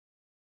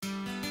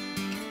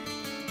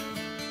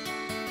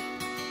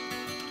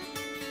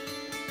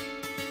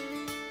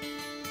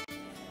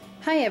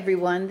Hi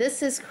everyone,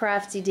 this is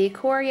Crafty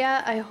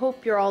Decoria. I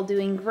hope you're all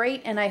doing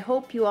great and I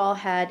hope you all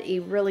had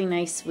a really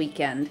nice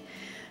weekend.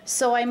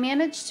 So I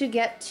managed to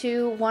get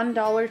to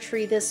Dollar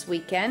Tree this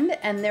weekend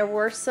and there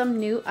were some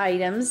new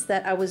items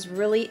that I was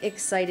really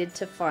excited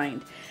to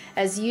find.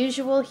 As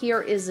usual,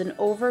 here is an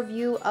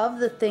overview of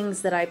the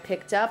things that I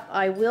picked up.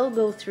 I will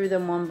go through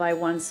them one by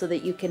one so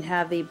that you can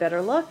have a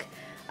better look.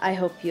 I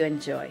hope you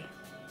enjoy.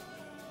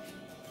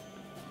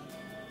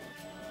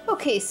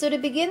 Okay, so to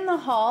begin the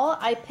haul,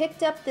 I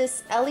picked up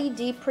this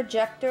LED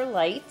projector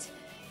light.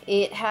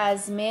 It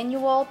has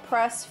manual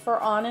press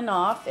for on and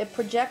off. It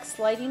projects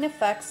lighting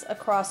effects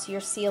across your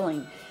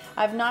ceiling.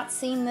 I've not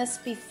seen this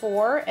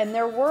before, and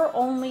there were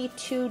only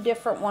two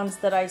different ones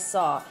that I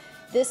saw.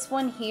 This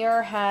one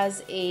here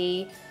has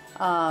a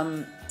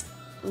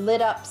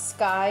lit up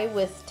sky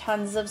with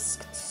tons of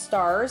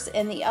stars,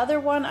 and the other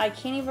one, I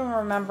can't even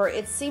remember.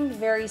 It seemed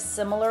very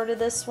similar to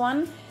this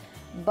one.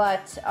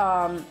 But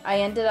I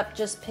ended up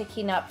just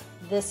picking up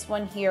this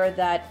one here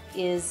that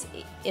is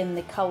in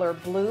the color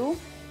blue.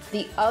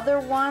 The other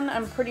one,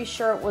 I'm pretty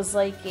sure it was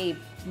like a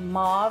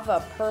mauve,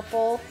 a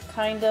purple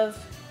kind of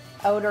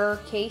outer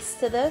case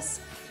to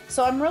this.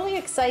 So I'm really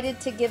excited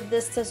to give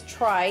this a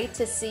try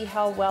to see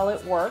how well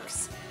it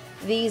works.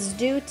 These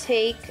do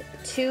take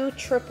 2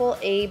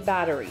 AAA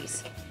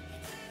batteries.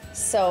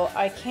 So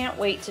I can't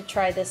wait to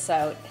try this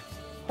out.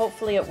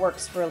 Hopefully it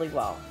works really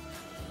well.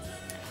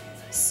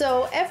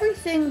 So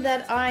everything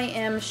that I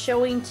am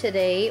showing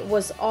today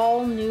was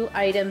all new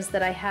items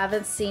that I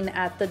haven't seen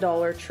at the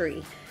Dollar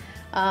Tree.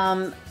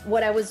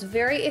 What I was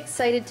very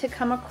excited to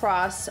come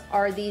across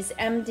are these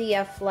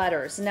MDF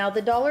letters. Now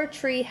the Dollar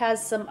Tree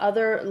has some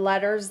other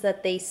letters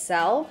that they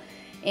sell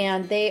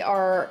and they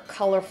are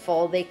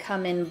colorful. They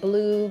come in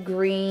blue,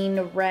 green,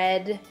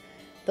 red.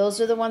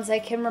 Those are the ones I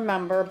can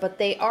remember, but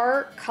they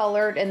are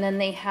colored and then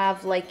they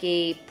have like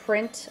a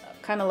print,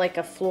 kind of like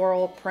a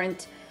floral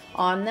print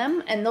on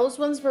them, and those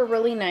ones were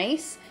really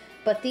nice.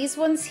 But these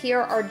ones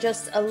here are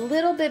just a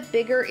little bit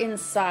bigger in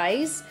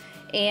size,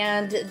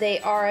 and they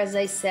are, as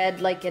I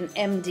said, like an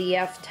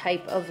MDF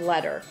type of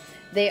letter.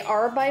 They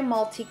are by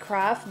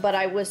Multicraft, but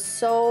I was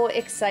so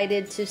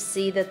excited to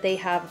see that they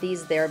have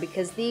these there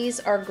because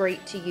these are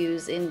great to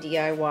use in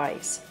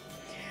DIYs.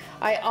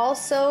 I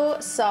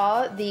also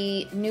saw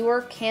the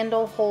newer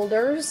candle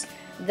holders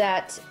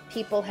that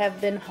people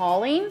have been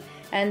hauling,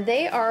 and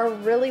they are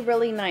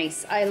really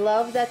nice. I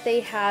love that they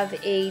have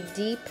a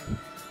deep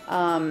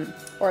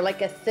or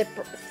like a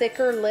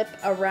thicker lip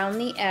around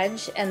the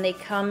edge, and they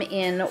come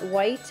in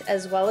white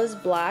as well as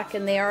black,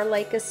 and they are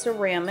like a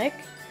ceramic,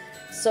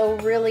 so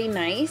really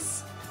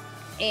nice.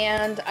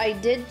 And I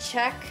did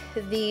check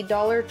the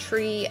Dollar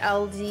Tree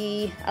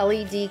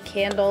LED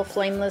candle,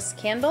 flameless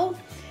candle,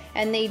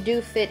 and they do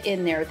fit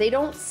in there. They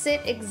don't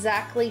sit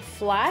exactly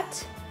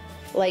flat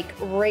like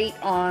right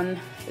on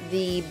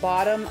the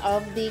bottom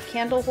of the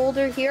candle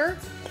holder here,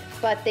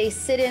 but they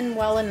sit in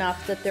well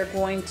enough that they're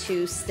going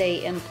to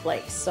stay in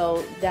place.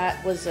 So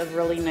that was a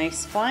really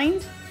nice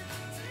find.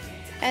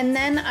 And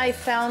then I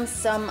found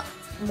some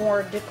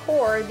more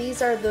decor.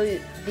 These are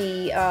the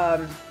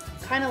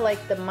kind of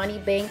like the money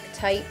bank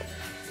type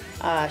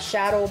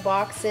shadow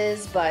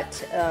boxes, but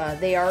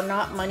they are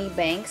not money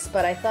banks,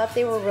 but I thought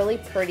they were really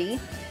pretty.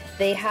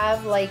 They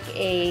have like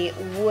a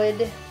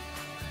wood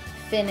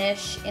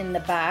finish in the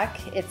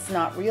back. It's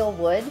not real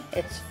wood,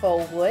 it's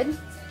faux wood,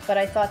 but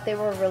I thought they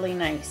were really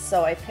nice.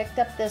 So I picked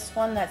up this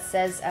one that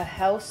says "A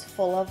House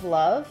Full of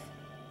Love."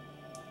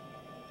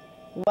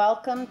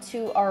 Welcome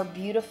to our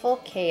beautiful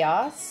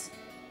chaos.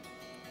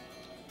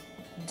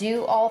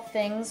 Do all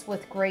things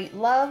with great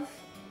love.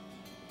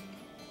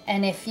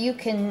 And if you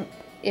can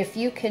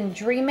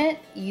dream it,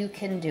 you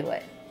can do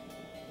it.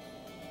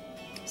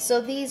 So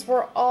these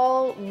were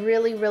all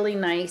really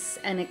nice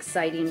and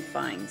exciting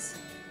finds.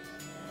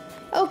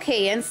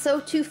 Okay, and so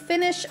to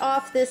finish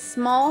off this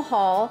small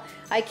haul,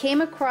 I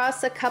came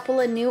across a couple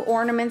of new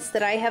ornaments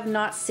that I have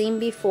not seen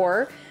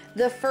before.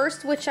 The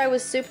first, which I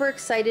was super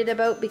excited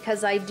about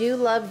because I do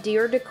love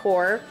deer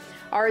decor,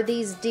 are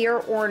these deer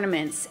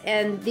ornaments,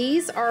 and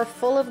these are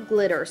full of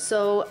glitter.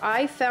 So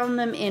I found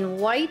them in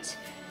white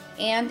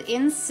and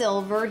in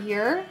silver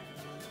here,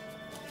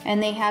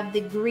 and they have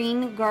the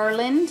green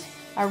garland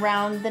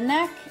around the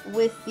neck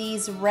with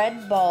these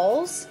red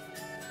balls.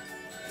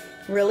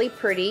 Really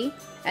pretty.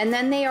 And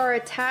then they are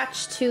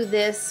attached to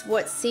this,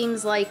 what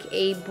seems like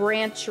a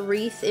branch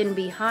wreath in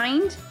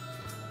behind.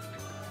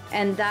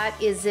 And that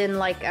is in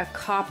like a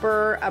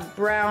copper, a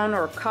brown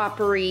or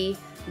coppery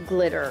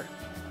glitter.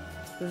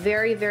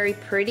 Very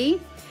pretty.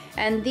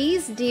 And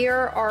these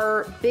deer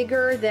are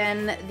bigger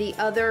than the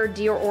other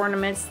deer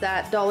ornaments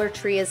that Dollar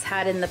Tree has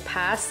had in the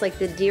past, like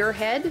the deer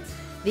head.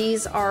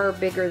 These are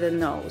bigger than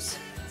those.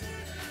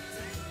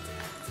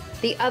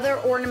 The other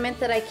ornament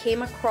that I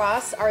came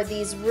across are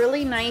these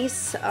really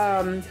nice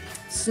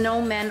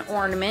snowmen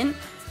ornament.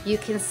 You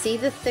can see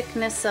the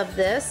thickness of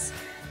this,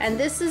 and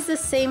this is the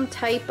same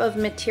type of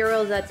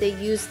material that they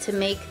use to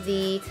make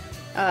the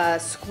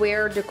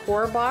square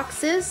decor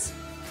boxes.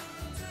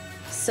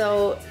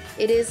 So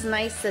It is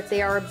nice that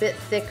they are a bit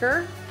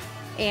thicker.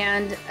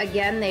 And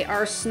again, they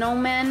are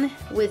snowmen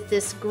with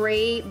this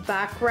gray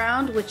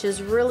background, which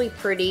is really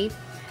pretty.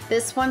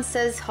 This one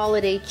says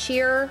Holiday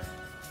Cheer.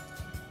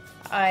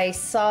 I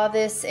saw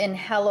this in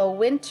Hello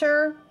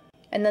Winter.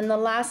 And then the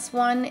last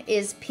one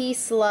is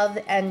Peace, Love,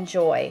 and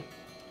Joy.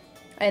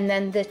 And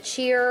then the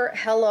cheer,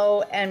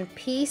 hello, and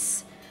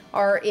peace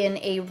are in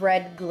a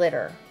red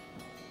glitter,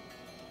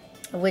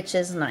 which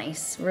is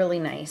nice, really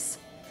nice.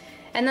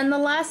 And then the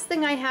last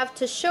thing I have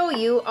to show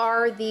you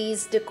are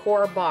these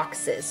decor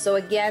boxes. So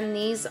again,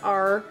 these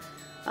are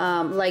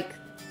like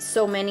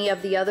so many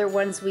of the other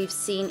ones we've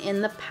seen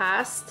in the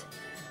past.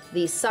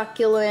 The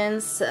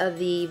succulents,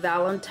 the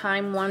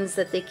Valentine ones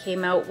that they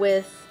came out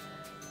with.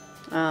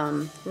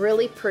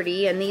 Really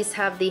pretty, and these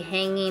have the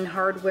hanging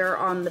hardware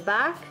on the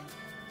back.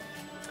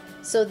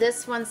 So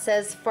this one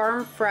says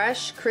Farm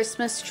Fresh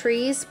Christmas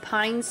Trees,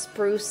 Pine,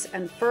 Spruce,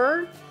 and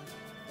Fir.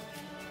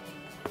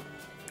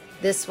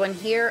 This one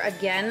here,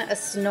 again, a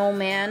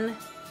snowman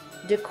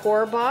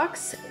decor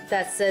box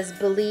that says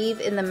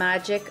Believe in the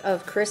Magic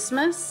of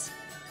Christmas.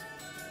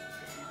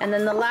 And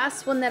then the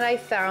last one that I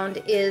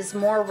found is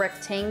more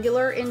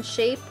rectangular in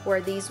shape, where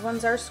these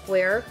ones are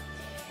square.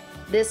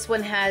 This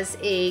one has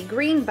a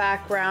green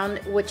background,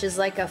 which is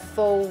like a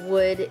faux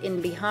wood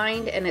in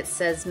behind, and it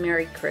says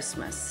Merry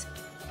Christmas.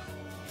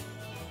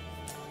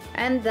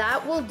 And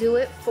that will do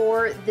it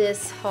for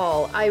this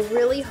haul. I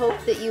really hope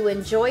that you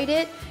enjoyed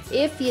it.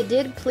 If you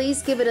did,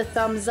 please give it a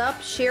thumbs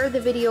up, share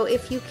the video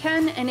if you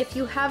can, and if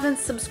you haven't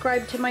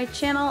subscribed to my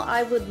channel,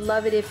 I would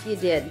love it if you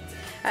did.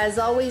 As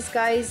always,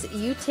 guys,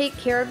 you take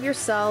care of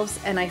yourselves,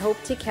 and I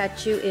hope to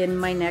catch you in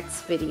my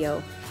next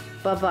video.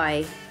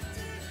 Bye-bye.